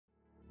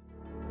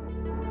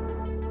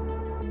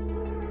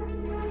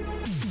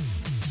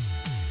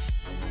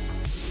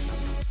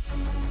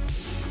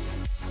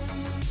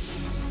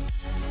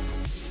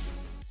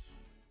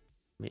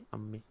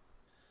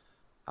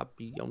I'll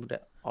be on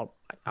that all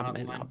I'll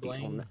be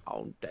on that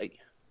all day.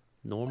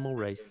 Normal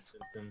race.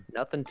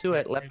 Nothing to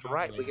it. Left to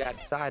right, we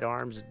got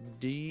sidearms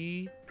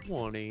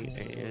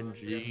D20 and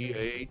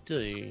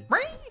G18.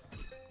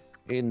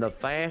 In the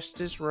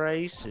fastest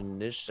race in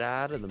this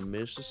side of the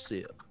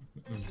Mississippi.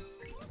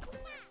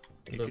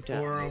 The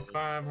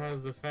 405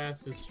 has the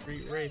fastest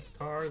street race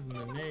cars in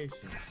the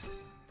nation.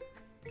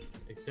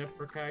 Except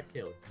for Kai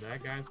Kelly.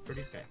 That guy's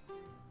pretty fast.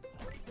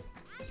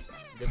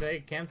 Did they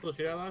cancel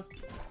Shootout Loss?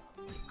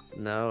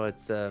 No,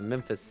 it's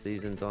Memphis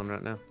season's on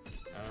right now.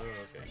 Oh,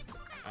 okay.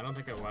 I don't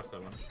think I watched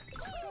that one.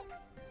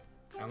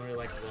 I only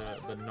like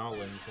the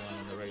Nolans one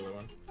and the regular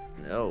one.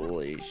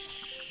 Holy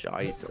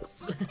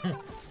shices.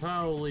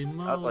 Holy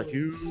moly. That's a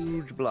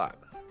huge block.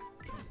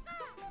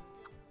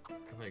 I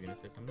thought you were gonna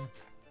say something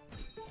else.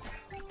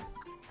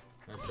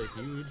 That's a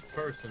huge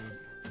person.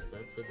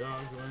 That's a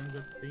dog who ends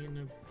up being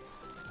a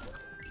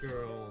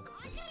girl.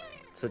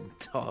 It's a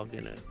dog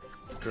and a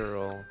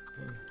girl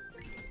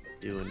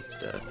doing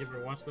stuff. You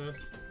ever watch this?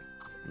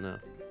 No.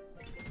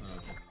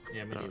 Oh,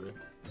 yeah, me neither.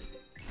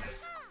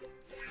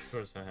 Of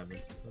course I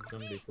haven't.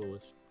 Don't be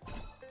foolish.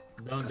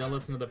 Don't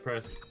listen to the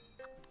press.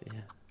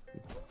 Yeah.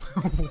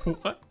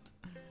 What?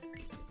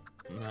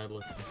 I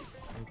listen.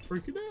 I'm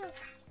freaking out.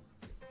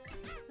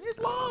 He's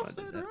lost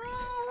it.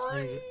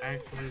 He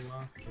actually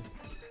lost it.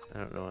 I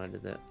don't know why I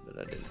did that, but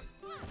I did.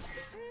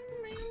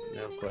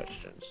 No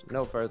questions.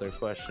 No further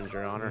questions,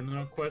 Your Honor.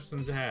 No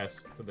questions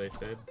asked, they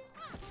said.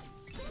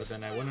 But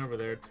then I went over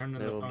there, turned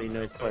on the phone. There will be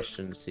no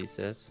questions, he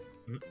says.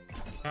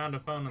 Found a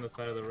phone on the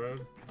side of the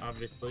road,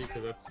 obviously,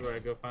 because that's where I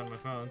go find my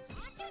phones.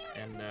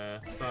 And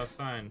saw a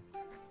sign.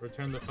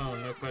 Return the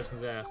phone, no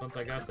questions asked. Once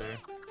I got there,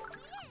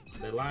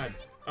 they lied.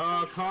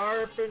 Oh,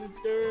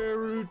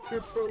 carpenter,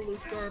 triple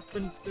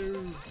carpenter.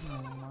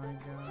 Oh my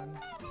god.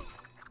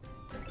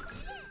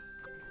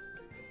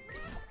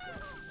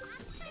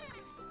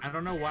 I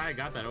don't know why I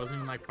got that. I wasn't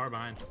even like far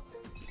behind.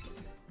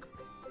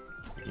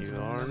 You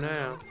are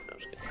now. No, I'm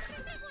just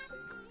kidding.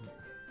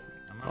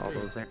 All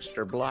those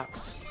extra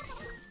blocks.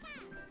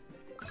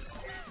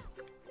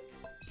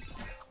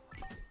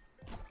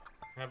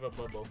 Have a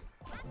bubble.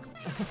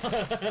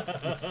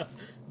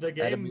 The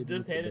game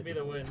just handed me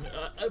the win.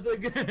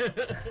 Look at it,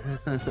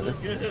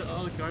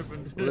 all the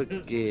carpenters. Look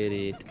at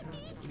it.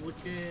 Look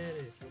at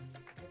it.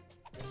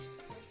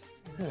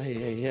 Hey,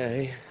 hey,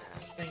 hey.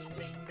 Bing,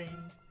 bing, bing.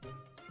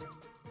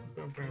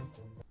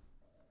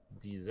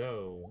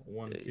 Dizo,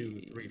 1,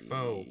 2, 3,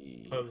 4.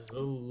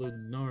 Puzzle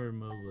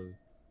normal.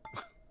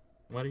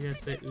 Why do you guys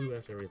say ooh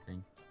after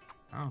everything?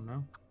 I don't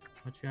know.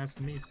 What you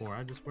asking me for?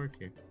 I just work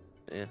here.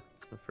 Yeah,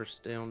 it's my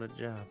first day on the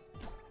job.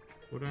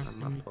 What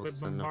asking me? Quit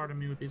bombarding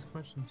me with these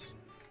questions.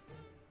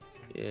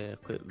 Yeah,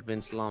 quit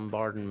Vince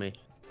Lombarding me.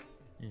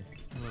 Yeah,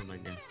 I love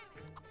that game.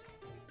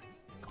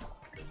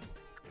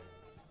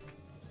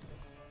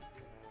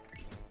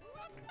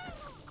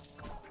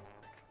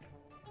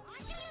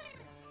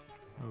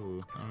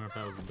 Oh, I don't know if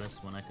that was the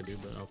best one I could do,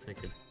 but I'll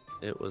take it.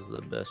 It was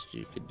the best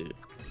you could do.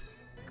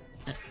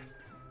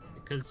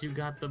 Because you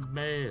got the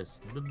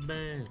best, the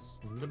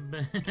best, the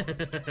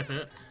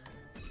best.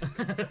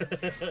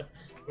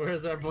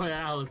 Where's our boy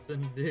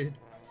Allison, dude?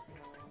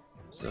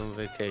 He's on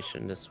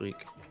vacation this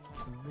week.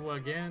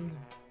 Again?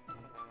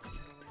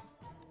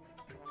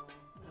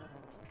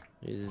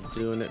 He's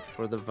doing it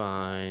for the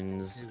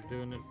vines. He's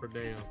doing it for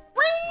Dale.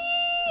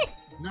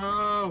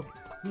 No!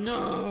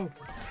 No!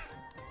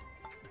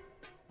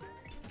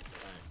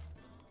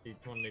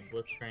 D20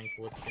 Blitzcrank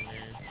looking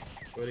in.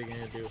 What are you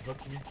gonna do?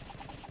 Hook me?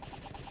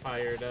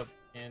 Fired up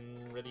and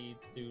ready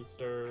to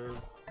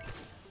serve.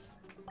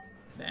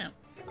 Damn.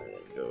 There you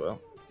go, well.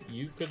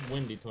 You could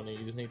win D20,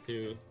 you just need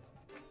to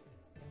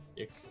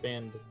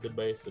expand the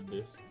base of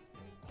this.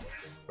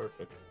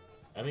 Perfect.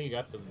 I think you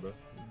got this, bro.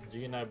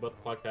 G and I both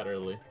clocked out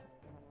early.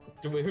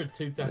 We were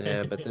too tired.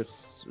 Yeah, but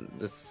this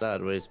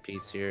sideways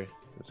piece here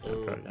is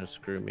probably gonna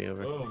screw me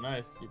over. Oh,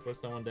 nice. You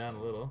pushed that one down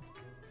a little.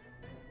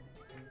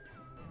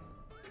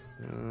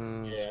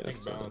 Yeah, I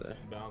think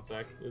balance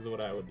act is what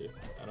I would do.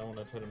 I don't want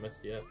to try to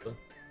mess you up, though.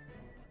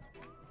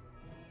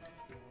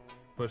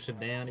 Push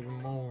it down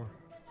even more.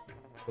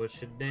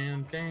 Push it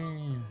down.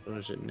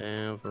 Push it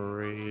down for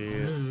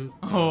real.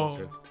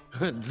 Oh.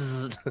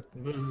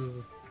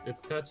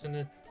 It's touching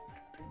it.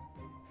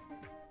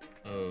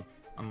 Oh,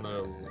 I'm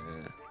low.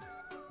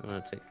 I'm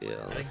gonna take the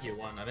L. I think you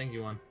won. I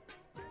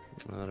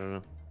don't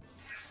know.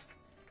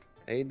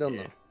 I don't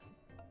know.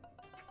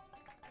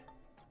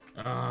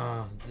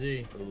 Ah,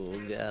 G. Oh,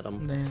 got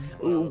him. Damn.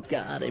 Oh,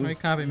 got him. Wait,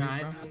 copy me,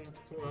 9,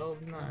 bro.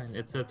 12, 9.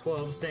 It's a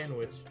 12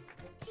 sandwich.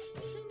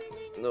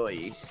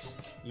 Nice.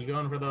 You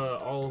going for the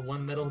all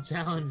one medal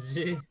challenge,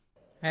 G?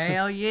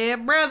 Hell yeah,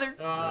 brother.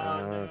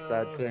 Oh, no.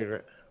 Side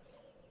favorite.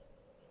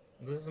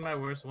 This is my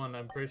worst one,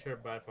 I'm pretty sure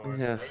by far.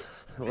 Yeah.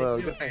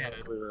 Well, good thing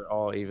we were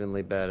all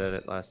evenly bad at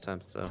it last time,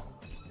 so.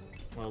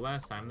 Well,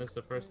 last time. This is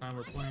the first time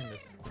we're playing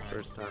this tonight.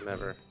 First time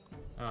ever.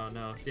 Oh,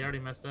 no. See, I already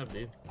messed up,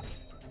 dude.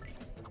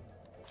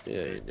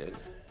 Yeah, you did.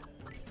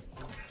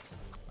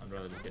 I'd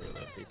rather just get rid of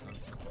that piece,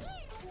 honestly.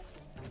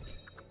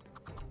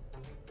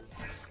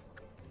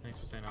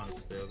 saying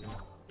honestly. I was gonna,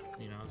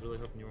 I was really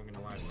hoping you weren't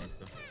gonna lie to me.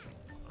 So.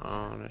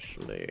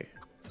 Honestly.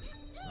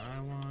 I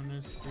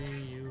wanna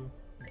see you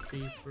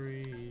be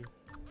free.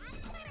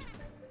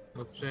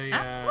 Let's say,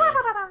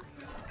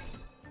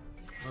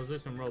 let's do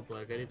some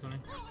roleplay, okay, D20?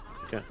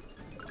 Okay.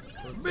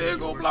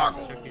 Big ol' block.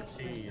 Chuck E.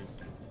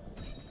 Cheese.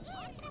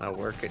 I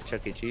work at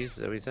Chuck E. Cheese, is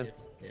that what you said?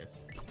 Yes.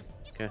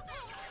 Okay.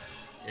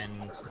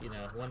 And,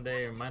 one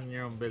day you're minding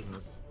your own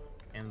business,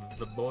 and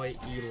the boy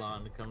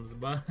Elon comes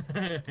by.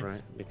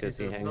 Right, because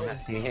He he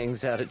says,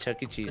 hangs out at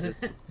Chuck E.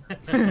 Cheese's.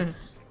 And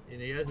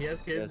he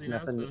has kids,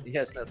 He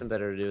has nothing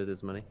better to do with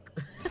his money.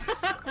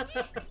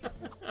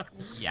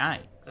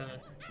 Yikes.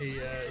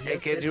 Hey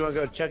kid, you wanna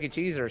go to Chuck E.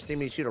 Cheese or see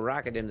me shoot a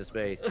rocket into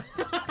space?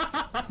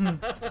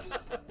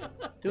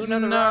 Do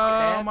another No,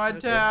 rocket, Dad. my Okay.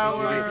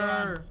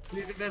 tower. Do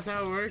you think that's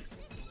how it works?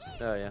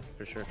 Oh yeah,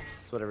 for sure.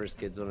 It's whatever his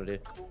kids want to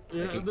do.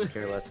 Yeah. Like, he could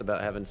care less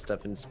about having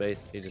stuff in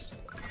space. He just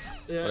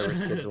whatever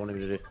his kids want him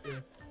to do. Yeah.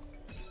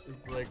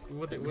 It's like,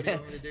 what do you want me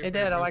to do? Hey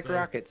Dad, I like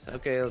rockets.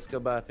 Okay, let's go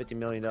buy a $50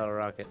 million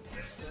rocket.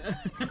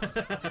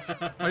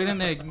 What do you think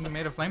they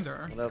made a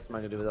flamethrower? What else am I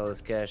gonna do with all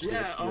this cash? These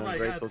Yeah, are oh cute, my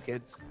ungrateful God.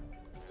 kids.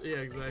 Yeah,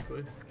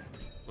 exactly.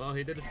 Well,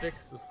 he did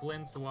fix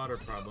Flint's water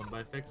problem.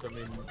 By fix, I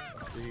mean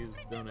he's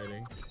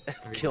donating.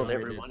 Or he Killed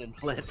already everyone in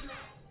Flint.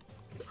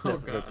 Oh, That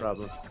was the God.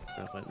 problem.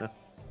 No, but no.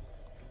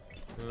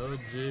 Oh,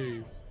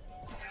 jeez.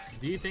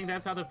 Do you think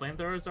that's how the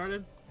flamethrower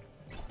started?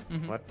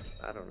 Mhm. What?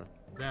 I don't know.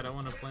 Dad, I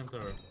want a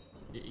flamethrower.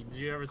 Did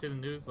you ever see the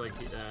news? Like,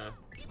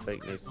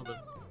 Fake news. all the-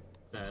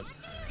 sad.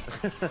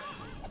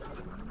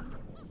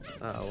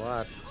 Oh,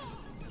 what?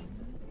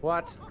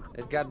 What?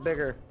 It got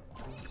bigger.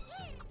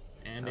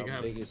 And How it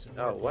got. big is-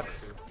 oh, what?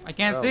 I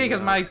can't Oh, see because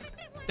no. my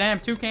damn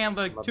toucan,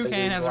 the My toucan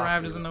big has block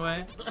arrived is- is in the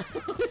way.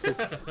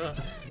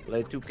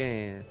 Like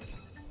Toucan.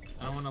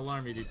 I don't want to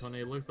alarm you,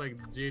 D20. It looks like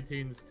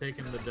G-Teen's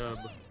taking the dub.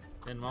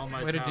 And all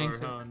my Way to tower. jinx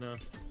it. Oh, no.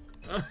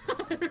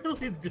 I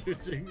really do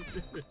jinx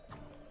it.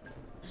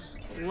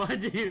 Why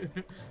do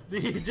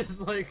you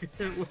just like,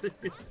 what do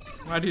you,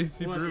 Why do you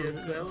see what do you through?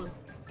 sell it?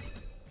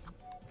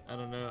 I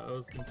don't know, I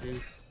was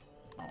confused.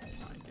 Oh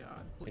my god,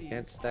 I please.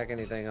 can't stack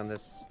anything on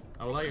this.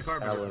 I would like a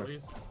carpenter, Tower.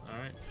 please.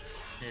 Alright.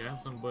 Here,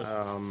 have some bush.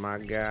 Oh my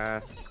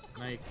god.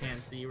 Now you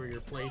can't see where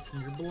you're placing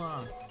your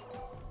blocks.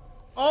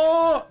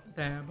 Oh!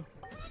 Dab.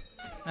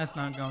 That's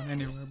not going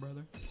anywhere,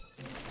 brother.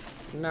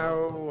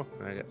 No.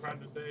 I got Proud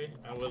some. to say,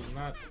 I was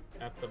not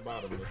at the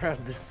bottom.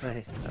 Proud to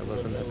say I I was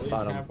wasn't at at the least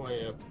bottom,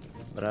 halfway up.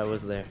 but I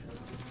was there.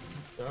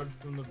 Started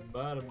from the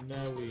bottom,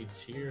 now we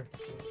cheer.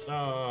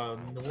 Oh,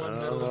 the one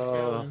that was Oh,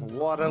 challenge.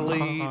 what a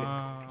lead.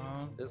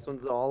 Aw. This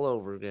one's all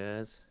over,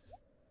 guys.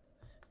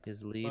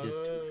 His lead is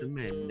too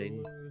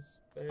commanding.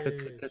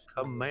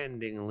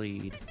 Commanding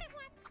lead.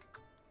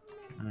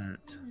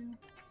 Alright.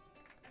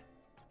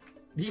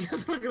 You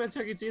guys looking at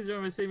Chuck E. Cheese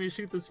and see me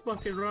shoot this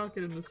fucking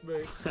rocket into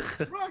space.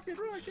 Rocket,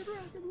 rocket,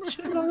 rocket,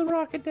 Shoot on the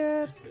rocket,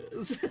 Dad.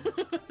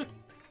 rocket.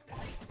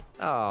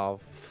 Oh,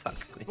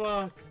 fuck me.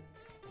 Fuck.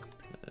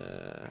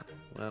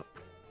 Well,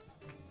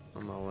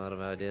 I'm all out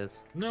of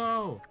ideas.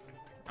 No.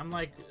 I'm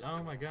like,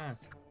 oh my gosh.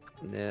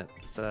 Yeah,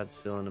 Sad's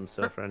feeling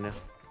himself right now.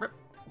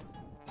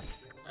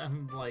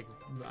 I'm like,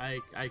 I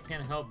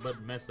can't help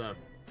but mess up.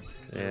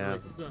 It Yeah,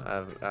 really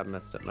sucks. I've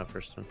messed up my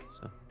first one,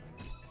 so.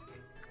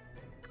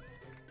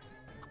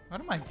 What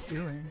am I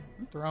doing?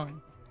 I'm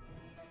throwing.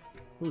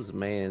 Whose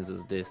man's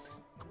is this?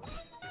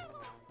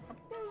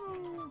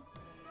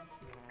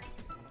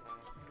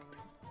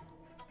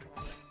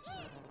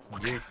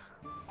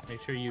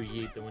 Make sure you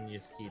yeet the when you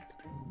skeet,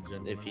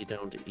 gentlemen. If you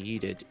don't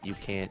eat it, you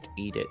can't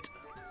eat it.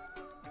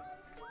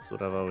 That's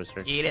what I've always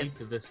heard. Eat Eat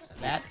this.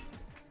 That.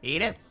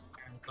 Eat it. It's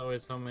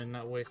always home and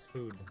not waste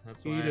food.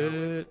 That's why Eat I always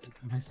it.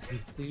 eat my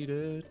sweet. Eat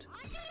it.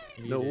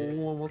 Eat No it.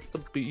 one wants to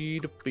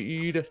feed a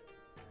feed.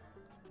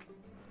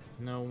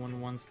 No one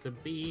wants to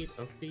beat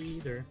a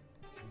feeder.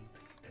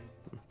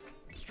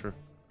 It's true.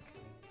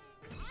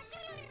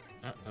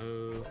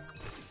 Uh-oh.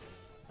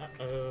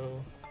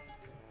 Uh-oh.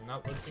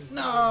 Not looking good.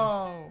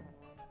 No.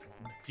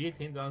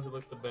 G18 honestly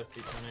looks the best,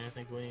 D20. I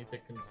think we need to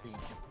concede.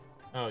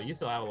 Oh, you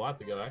still have a lot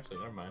to go. Actually,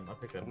 never mind. I'll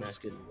take that I'm back.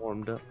 just getting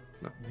warmed up.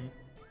 No,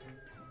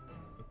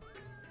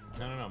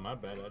 No, my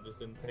bad. I just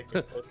didn't take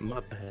it close my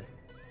enough. bad.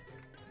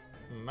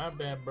 My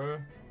bad, bro.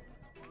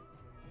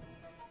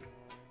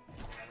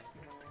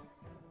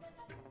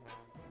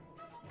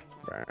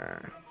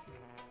 Brr.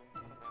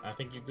 I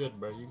think you're good,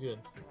 bro. You good.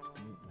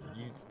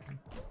 You.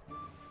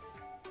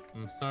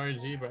 I'm sorry,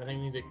 G, but I think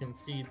we need to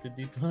concede to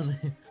D20.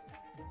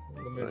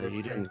 Let me You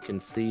look didn't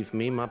conceive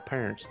me, my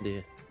parents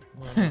did.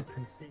 Well, I'm not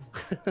concede.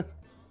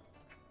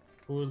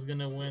 Who's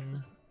gonna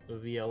win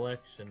the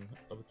election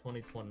of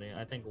 2020?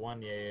 I think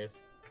Wanye is.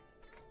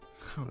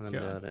 Oh, I God.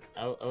 doubt it.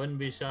 I wouldn't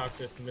be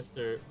shocked if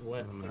Mr.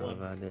 West I'm out of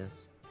won.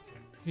 ideas.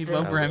 If you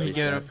vote for him, you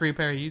get a Congratulations. free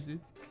pair of Yeezys.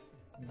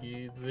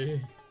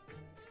 Easy.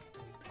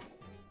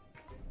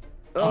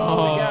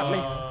 Oh, he got me.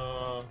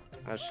 Oh.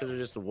 I should have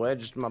just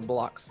wedged my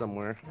block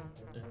somewhere.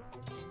 Dun,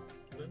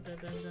 dun, dun,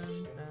 dun,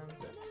 dun,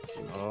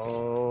 dun.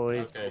 Oh,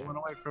 he's Okay. pulling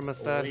away from us,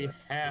 We Sad.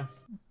 have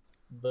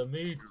The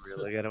meats.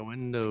 Really got a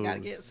window. Gotta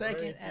get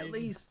second Racing. at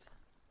least.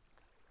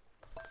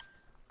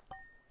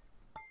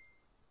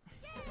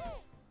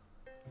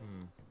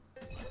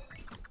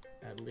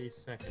 At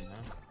least second,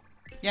 huh?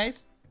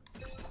 Guys.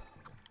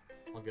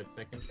 I'll get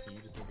second. You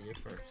just need to get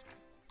first.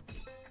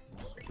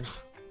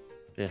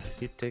 Yeah,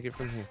 you take it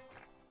from here.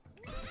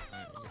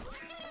 Alright,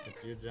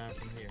 it's your job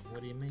from here.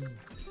 What do you mean?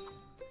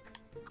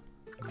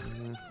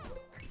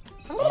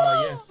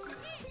 Oh, yes.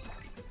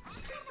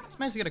 Just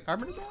managed to get a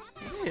carpenter ball?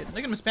 He did.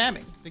 Look at him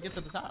spamming to get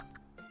to the top.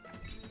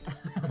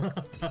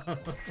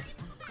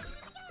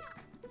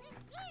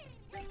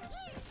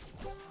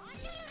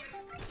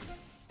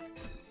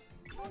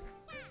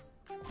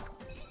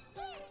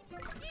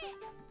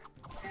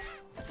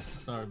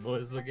 Sorry,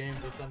 boys. The game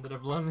just ended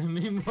up loving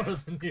me more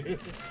than you.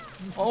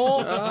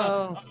 Oh!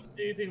 Oh.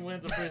 D18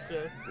 wins, I'm pretty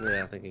sure.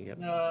 Yeah, I think you got.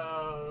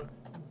 No,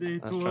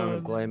 D20. I was trying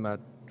to play my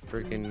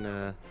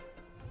freaking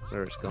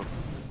where it's gone.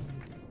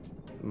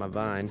 My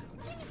vine.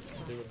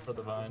 Do it for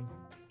the vine.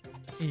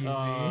 Easy.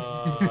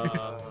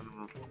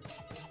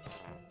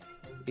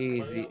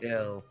 Easy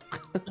L.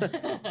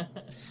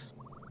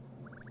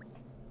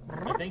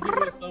 I think he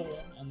would have still won,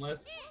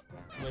 unless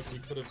we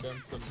could have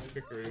done some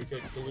trickery. We could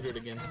have colluded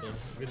against him.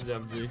 Good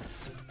job, G.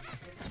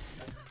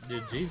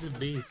 Dude, G's a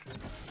beast.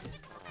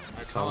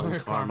 I call Call him her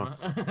karma.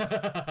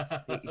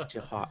 karma. Eat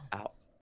your heart out.